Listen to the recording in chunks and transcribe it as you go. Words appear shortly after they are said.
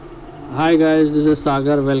Hi guys, this is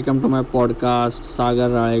Sagar. Welcome to my podcast, Sagar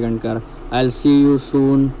Ralegankar. I'll see you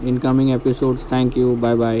soon in coming episodes. Thank you.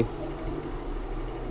 Bye bye.